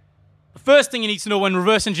 The first thing you need to know when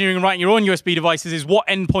reverse engineering and writing your own USB devices is what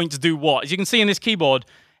endpoints do what. As you can see in this keyboard,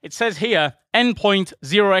 it says here, endpoint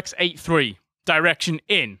 0x83, direction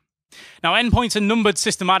in. Now, endpoints are numbered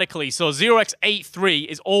systematically, so 0x83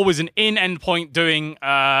 is always an in endpoint doing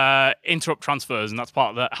interrupt transfers, and that's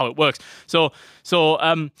part of how it works. But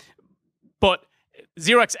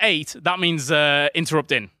 0x8, that means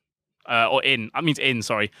interrupt in. Or in, that means in,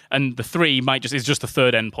 sorry. And the 3 is just the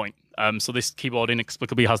third endpoint. So this keyboard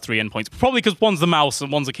inexplicably has 3 endpoints. Probably because one's the mouse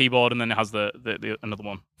and one's the keyboard, and then it has the another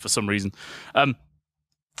one for some reason.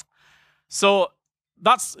 So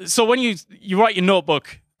when you write your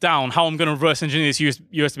notebook down how I'm going to reverse engineer this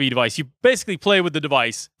USB device, you basically play with the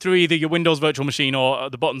device through either your Windows virtual machine or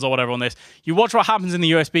the buttons or whatever on this. You watch what happens in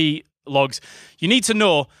the USB logs. You need to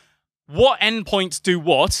know what endpoints do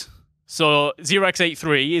what. So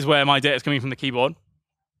 0x83 is where my data is coming from the keyboard.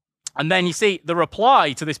 And then you see the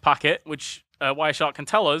reply to this packet, which Wireshark can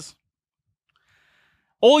tell us.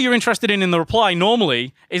 All you're interested in the reply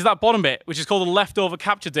normally is that bottom bit, which is called the leftover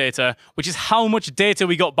capture data, which is how much data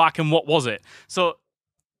we got back and what was it. So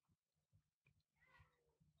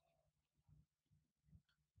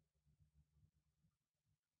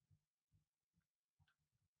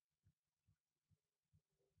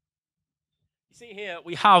you see here,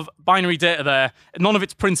 we have binary data there. None of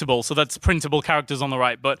it's printable, so that's printable characters on the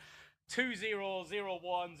right. But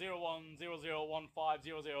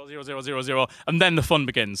 2001010015000000, and then the fun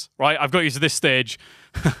begins, right? I've got you to this stage,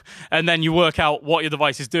 and then you work out what your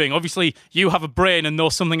device is doing. Obviously, you have a brain and know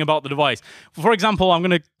something about the device. For example, I'm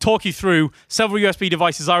going to talk you through several USB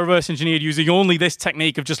devices I reverse engineered using only this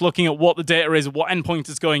technique of just looking at what the data is, what endpoint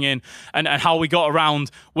it's going in, and how we got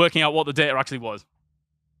around working out what the data actually was.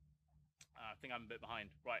 I think I'm a bit behind.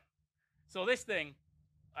 Right. So this thing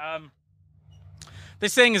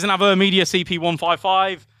is an avermedia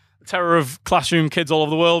CP155, the terror of classroom kids all over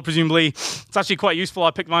the world, presumably. It's actually quite useful. I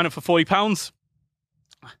picked mine up for £40.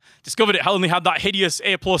 Discovered it only had that hideous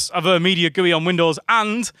A+ avermedia GUI on Windows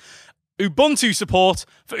and Ubuntu support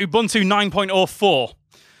for Ubuntu 9.04.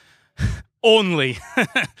 Only.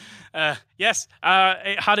 Yes,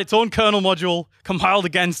 it had its own kernel module compiled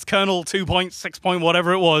against kernel 2.6.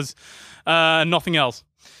 Whatever it was, nothing else.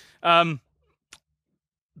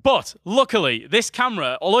 But luckily, this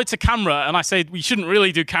camera, although it's a camera, and I say we shouldn't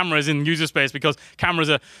really do cameras in user space because cameras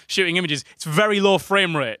are shooting images, it's very low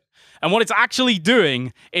frame rate. And what it's actually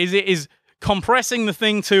doing is it is compressing the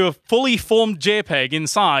thing to a fully formed JPEG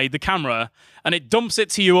inside the camera, and it dumps it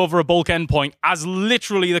to you over a bulk endpoint as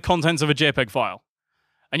literally the contents of a JPEG file.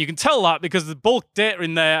 And you can tell that because the bulk data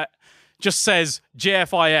in there just says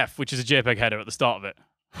JFIF, which is a JPEG header at the start of it,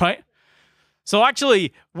 right? So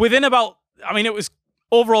actually, within about, I mean, it was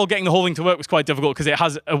overall getting the whole thing to work was quite difficult because it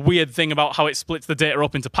has a weird thing about how it splits the data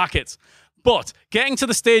up into packets. But getting to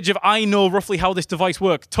the stage of I know roughly how this device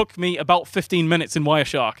works took me about 15 minutes in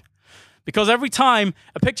Wireshark. Because every time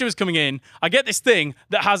a picture is coming in, I get this thing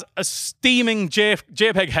that has a steaming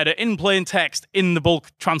JPEG header in plain text in the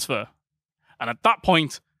bulk transfer. And at that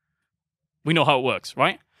point, we know how it works,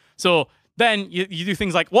 right? So then you do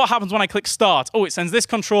things like, what happens when I click start? Oh, it sends this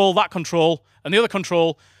control, that control, and the other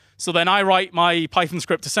control. So then I write my Python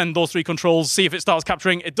script to send those three controls, see if it starts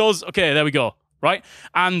capturing. It does. Okay, there we go, right?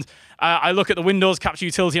 And I look at the Windows capture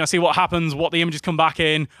utility and I see what happens, what the images come back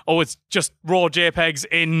in. Oh, it's just raw JPEGs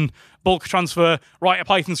in bulk transfer. Write a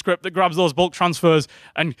Python script that grabs those bulk transfers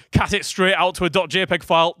and cat it straight out to a .jpeg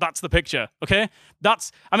file. That's the picture, okay?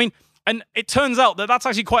 That's, I mean, and it turns out that that's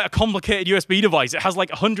actually quite a complicated USB device. It has like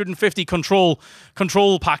 150 control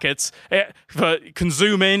packets. It can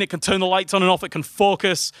zoom in, it can turn the lights on and off, it can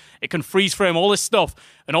focus, it can freeze frame, all this stuff.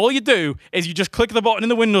 And all you do is you just click the button in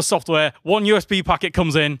the Windows software, one USB packet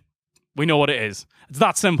comes in, we know what it is. It's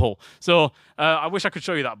that simple. So I wish I could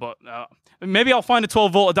show you that, but maybe I'll find a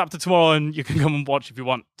 12-volt adapter tomorrow and you can come and watch if you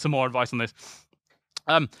want some more advice on this.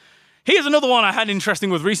 Here's another one I had interesting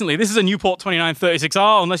with recently. This is a Newport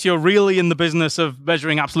 2936R. Unless you're really in the business of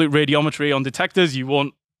measuring absolute radiometry on detectors, you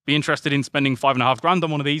won't be interested in spending $5,500 on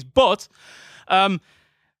one of these. But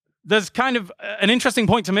there's kind of an interesting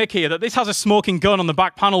point to make here that this has a smoking gun on the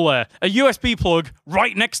back panel there. A USB plug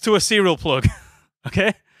right next to a serial plug.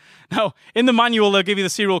 Okay? Now, in the manual, they'll give you the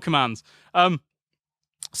serial commands.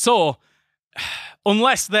 So,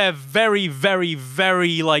 unless they're very, very,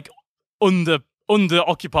 very, like,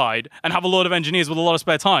 under-occupied and have a load of engineers with a lot of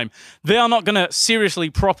spare time, they are not going to seriously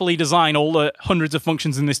properly design all the hundreds of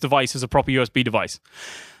functions in this device as a proper USB device.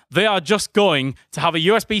 They are just going to have a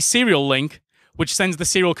USB serial link which sends the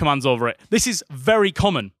serial commands over it. This is very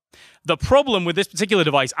common. The problem with this particular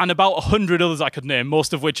device, and about 100 others I could name,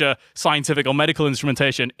 most of which are scientific or medical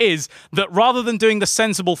instrumentation, is that rather than doing the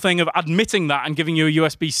sensible thing of admitting that and giving you a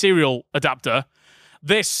USB serial adapter,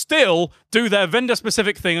 they still do their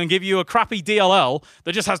vendor-specific thing and give you a crappy DLL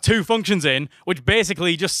that just has two functions in, which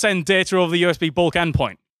basically just send data over the USB bulk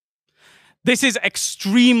endpoint. This is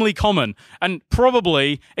extremely common, and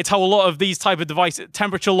probably it's how a lot of these type of devices,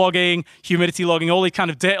 temperature logging, humidity logging, all these kind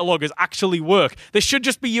of data loggers actually work. They should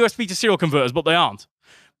just be USB to serial converters, but they aren't.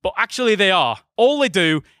 But actually they are. All they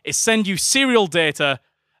do is send you serial data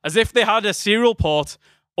as if they had a serial port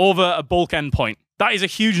over a bulk endpoint. That is a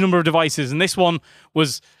huge number of devices, and this one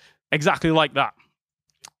was exactly like that.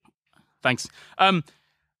 Thanks.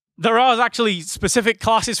 There are actually specific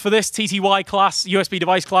classes for this, TTY class, USB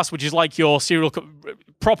device class, which is like your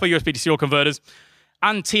proper USB to serial converters,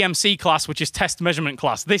 and TMC class, which is test measurement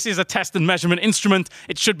class. This is a test and measurement instrument.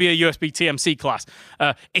 It should be a USB TMC class.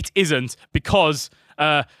 It isn't, because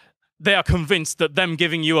they are convinced that them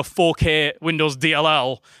giving you a 4K Windows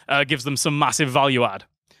DLL gives them some massive value add.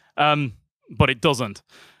 But it doesn't.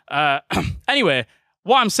 Anyway,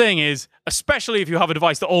 what I'm saying is, especially if you have a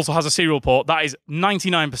device that also has a serial port, that is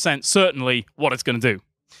 99% certainly what it's going to do.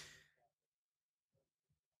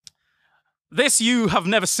 This you have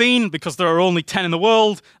never seen because there are only 10 in the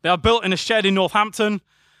world. They are built in a shed in Northampton.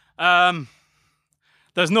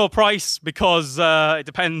 There's no price because it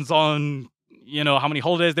depends on, you know, how many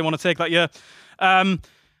holidays they want to take that year.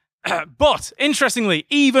 But, interestingly,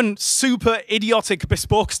 even super idiotic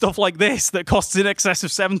bespoke stuff like this that costs in excess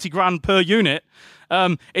of 70 grand per unit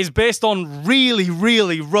is based on really,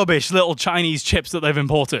 really rubbish little Chinese chips that they've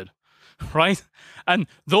imported, right? And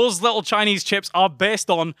those little Chinese chips are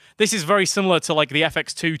based on, this is very similar to like the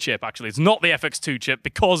FX2 chip, actually. It's not the FX2 chip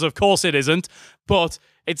because, of course, it isn't, but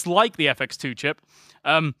it's like the FX2 chip.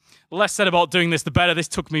 Less said about doing this, the better. This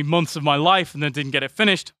took me months of my life and then didn't get it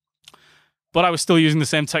finished. But I was still using the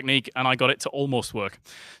same technique, and I got it to almost work.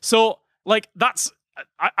 So, like, that's...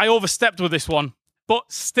 I overstepped with this one,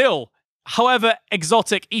 but still, however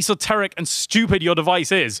exotic, esoteric, and stupid your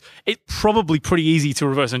device is, it's probably pretty easy to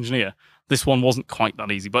reverse engineer. This one wasn't quite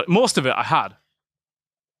that easy, but most of it I had.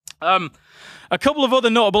 A couple of other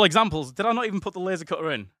notable examples. Did I not even put the laser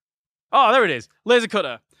cutter in? Oh, there it is. Laser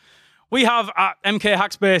cutter. We have at MK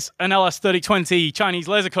Hackspace an LS3020 Chinese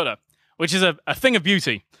laser cutter, which is a thing of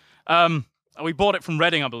beauty. We bought it from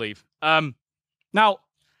Reading, I believe. Now,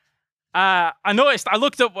 I noticed, I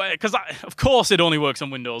looked up, because of course it only works on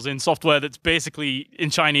Windows in software that's basically in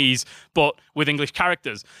Chinese, but with English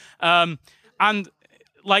characters. And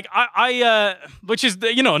like, which is,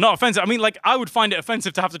 you know, not offensive. I mean, like, I would find it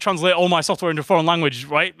offensive to have to translate all my software into a foreign language,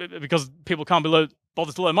 right? Because people can't be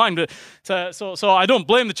bothered to learn mine. But so I don't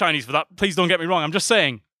blame the Chinese for that. Please don't get me wrong. I'm just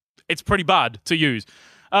saying it's pretty bad to use.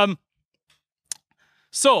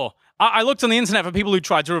 So I looked on the internet for people who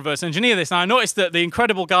tried to reverse engineer this, and I noticed that the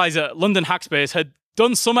incredible guys at London Hackspace had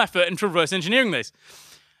done some effort into reverse engineering this.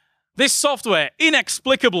 This software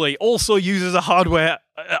inexplicably also uses a hardware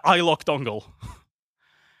iLock dongle.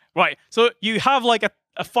 Right, so you have like a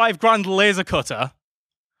 $5,000 laser cutter.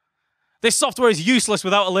 This software is useless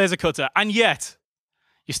without a laser cutter, and yet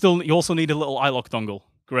you also need a little iLock dongle.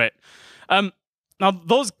 Great. Now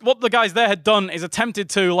what the guys there had done is attempted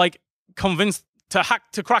to like convince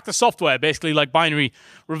to crack the software, basically like binary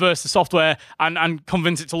reverse the software and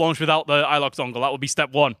convince it to launch without the iLock dongle. That would be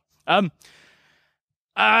step one. But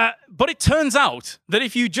it turns out that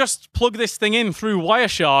if you just plug this thing in through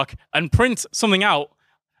Wireshark and print something out,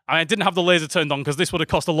 I didn't have the laser turned on because this would have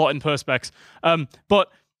cost a lot in perspex.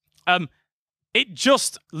 But it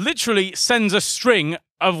just literally sends a string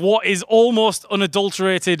of what is almost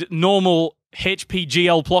unadulterated normal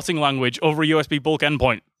HPGL plotting language over a USB bulk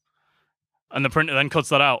endpoint. And the printer then cuts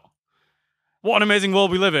that out. What an amazing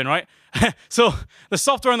world we live in, right? So the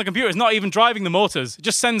software on the computer is not even driving the motors. It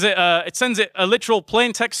just sends it a literal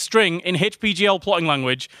plain text string in HPGL plotting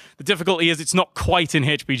language. The difficulty is it's not quite in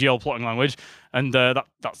HPGL plotting language, and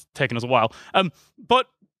that's taken us a while. But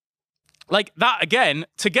like that again,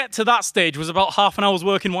 to get to that stage was about half an hour's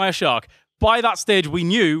work in Wireshark. By that stage, we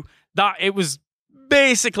knew that it was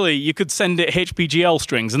basically you could send it HPGL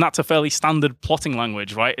strings, and that's a fairly standard plotting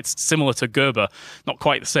language, right? It's similar to Gerber, not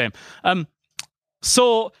quite the same.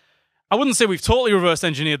 So I wouldn't say we've totally reverse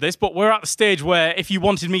engineered this, but we're at the stage where if you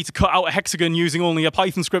wanted me to cut out a hexagon using only a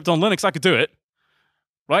Python script on Linux, I could do it,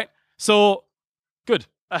 right? So, good.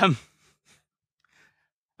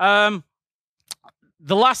 The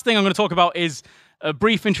last thing I'm going to talk about is a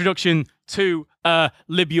brief introduction to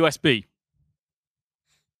libUSB.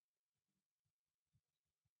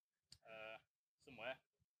 Somewhere.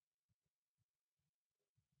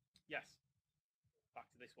 Yes.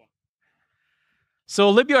 Back to this one.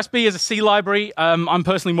 So libUSB is a C library. I'm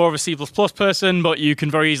personally more of a C++ person, but you can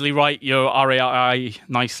very easily write your RAI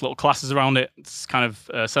nice little classes around it. It's kind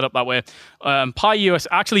of set up that way.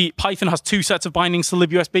 Actually, Python has two sets of bindings to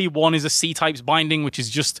libUSB. One is a C types binding, which is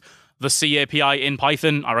just the C API in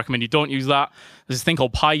Python. I recommend you don't use that. There's a thing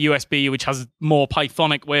called PyUSB, which has a more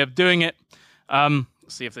Pythonic way of doing it. Let's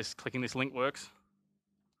see if clicking this link works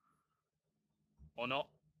or not.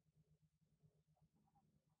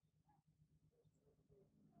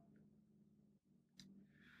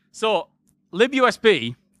 So,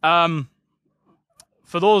 libUSB,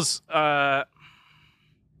 for those, has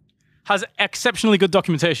exceptionally good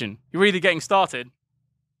documentation. You're really getting started.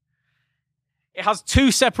 It has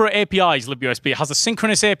two separate APIs, libUSB. It has the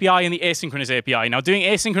synchronous API and the asynchronous API. Now, doing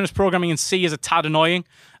asynchronous programming in C is a tad annoying.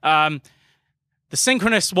 The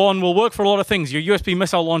synchronous one will work for a lot of things. Your USB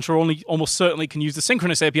missile launcher almost certainly can use the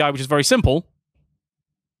synchronous API, which is very simple.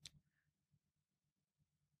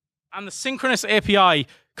 And the synchronous API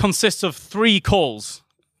consists of 3 calls.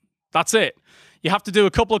 That's it. You have to do a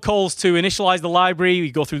couple of calls to initialize the library.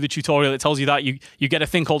 You go through the tutorial, it tells you that. You get a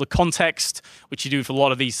thing called a context, which you do for a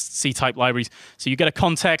lot of these C-type libraries. So you get a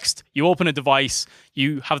context, you open a device,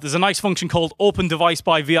 there's a nice function called open device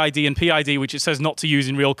by VID and PID, which it says not to use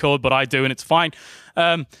in real code, but I do, and it's fine.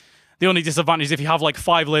 The only disadvantage is if you have like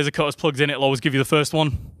 5 laser cutters plugged in, it'll always give you the first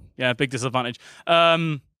one. Yeah, big disadvantage.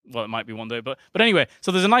 Well, it might be one day, but anyway.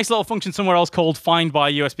 So there's a nice little function somewhere else called find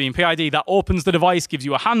by USB and PID that opens the device, gives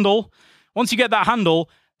you a handle. Once you get that handle,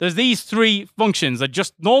 there's these 3 functions. They're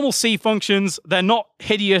just normal C functions. They're not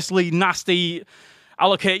hideously nasty,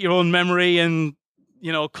 allocate your own memory and,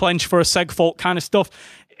 clench for a segfault kind of stuff.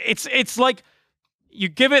 It's like you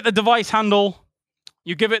give it the device handle,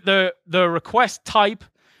 you give it the request type,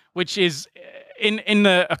 which is in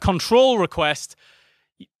a control request.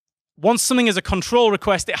 Once something is a control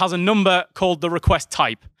request, it has a number called the request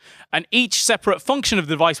type. And each separate function of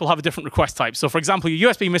the device will have a different request type. So for example, your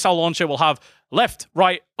USB missile launcher will have left,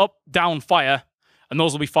 right, up, down, fire. And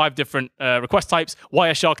those will be 5 different request types.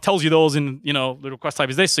 Wireshark tells you those in, the request type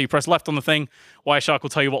is this. So you press left on the thing. Wireshark will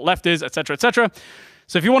tell you what left is, etc., etc.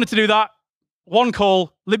 So if you wanted to do that, one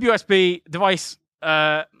call, libUSB device,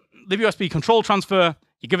 libUSB control transfer,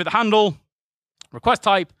 you give it the handle, request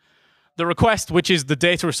type, the request, which is the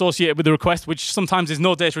data associated with the request, which sometimes is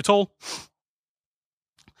no data at all.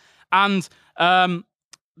 And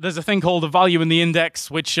there's a thing called a value in the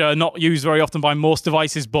index, which are not used very often by most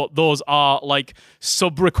devices, but those are like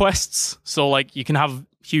sub-requests. So like you can have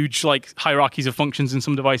huge like hierarchies of functions in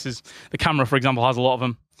some devices. The camera, for example, has a lot of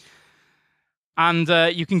them. And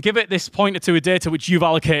you can give it this pointer to a data which you've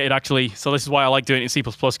allocated, actually. So this is why I like doing it in C++,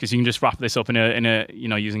 because you can just wrap this up in a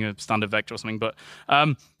using a standard vector or something. But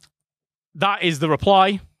that is the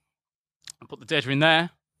reply. I'll put the data in there.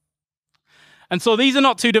 And so these are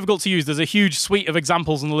not too difficult to use. There's a huge suite of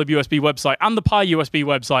examples on the libUSB website and the PyUSB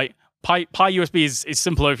website. PyUSB is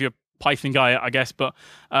simpler if you're a Python guy, I guess. But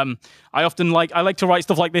I like to write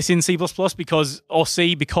stuff like this in C++ or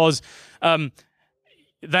C because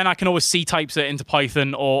then I can always C types it into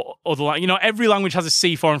Python or other every language has a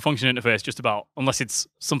C foreign function interface, just about, unless it's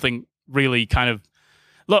something really kind of.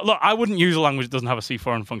 Look, I wouldn't use a language that doesn't have a C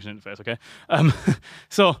foreign function interface, okay?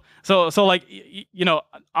 So like,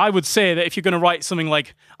 I would say that if you're going to write something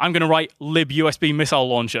like, I'm going to write libUSB missile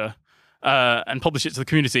launcher and publish it to the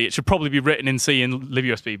community, it should probably be written in C and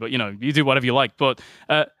libUSB, but you do whatever you like. But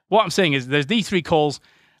what I'm saying is there's these three calls: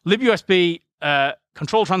 libUSB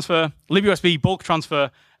control transfer, libUSB bulk transfer,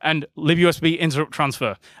 and libUSB interrupt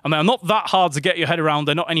transfer. And they're not that hard to get your head around.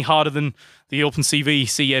 They're not any harder than the OpenCV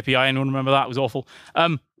C API. Anyone remember that? It was awful.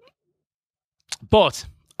 But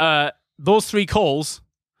those three calls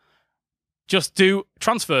just do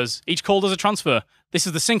transfers. Each call does a transfer. This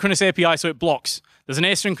is the synchronous API, so it blocks. There's an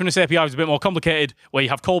asynchronous API, which is a bit more complicated, where you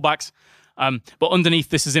have callbacks. But underneath,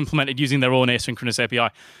 this is implemented using their own asynchronous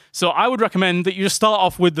API. So I would recommend that you just start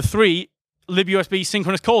off with the three libUSB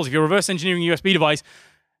synchronous calls. If you're reverse engineering a USB device,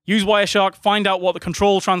 use Wireshark, find out what the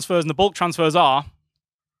control transfers and the bulk transfers are,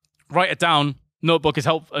 write it down. A notebook is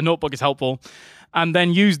helpful. And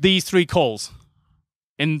then use these three calls.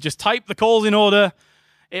 And just type the calls in order.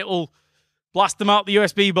 It will blast them out the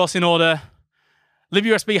USB bus in order.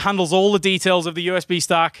 libUSB handles all the details of the USB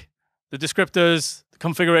stack, the descriptors, the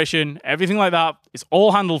configuration, everything like that. It's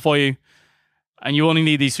all handled for you. And you only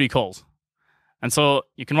need these three calls. And so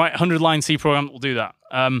you can write a 100-line C program that will do that.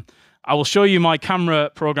 I will show you my camera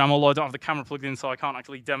program, although I don't have the camera plugged in, so I can't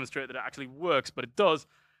actually demonstrate that it actually works, but it does.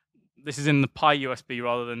 This is in the PyUSB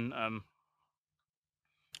rather than...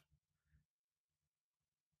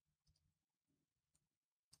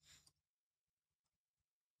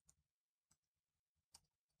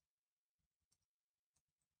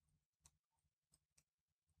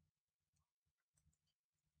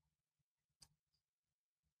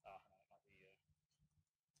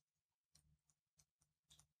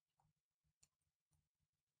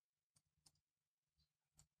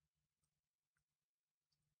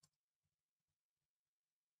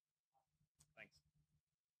 Thanks.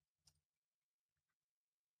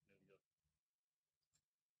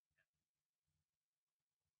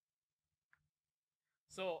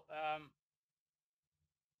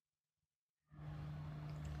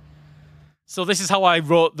 So this is how I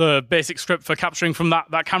wrote the basic script for capturing from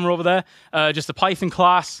that camera over there. Just a Python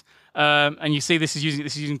class, and you see this is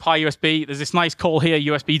using PyUSB. There's this nice call here,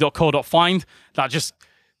 usb.co.find. That just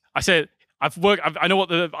I know what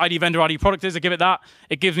the ID vendor ID product is. I give it that.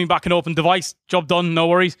 It gives me back an open device. Job done. No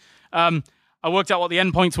worries. I worked out what the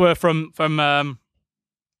endpoints were from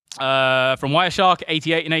Wireshark,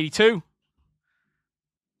 88 and 82.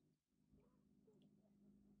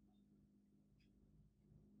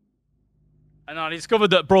 And I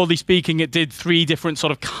discovered that, broadly speaking, it did three different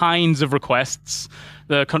sort of kinds of requests,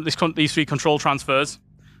 these three control transfers.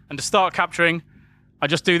 And to start capturing, I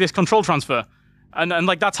just do this control transfer. And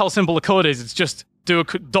like, that's how simple the code is. It's just do a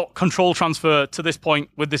dot control transfer to this point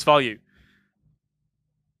with this value.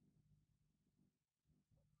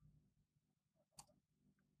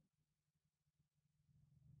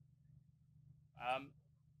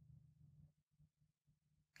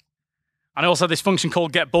 And I also have this function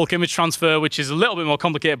called get bulk image transfer, which is a little bit more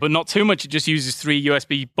complicated, but not too much. It just uses three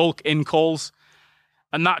USB bulk in calls.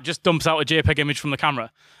 And that just dumps out a JPEG image from the camera.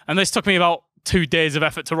 And this took me about 2 days of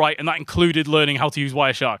effort to write, and that included learning how to use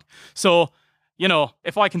Wireshark. So,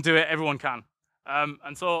 if I can do it, everyone can.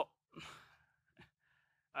 So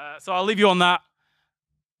I'll leave you on that.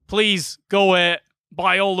 Please go away,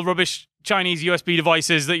 buy all the rubbish Chinese USB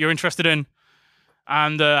devices that you're interested in,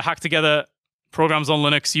 and hack together programs on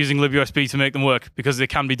Linux using libUSB to make them work, because they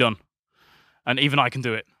can be done. And even I can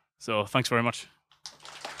do it. So thanks very much.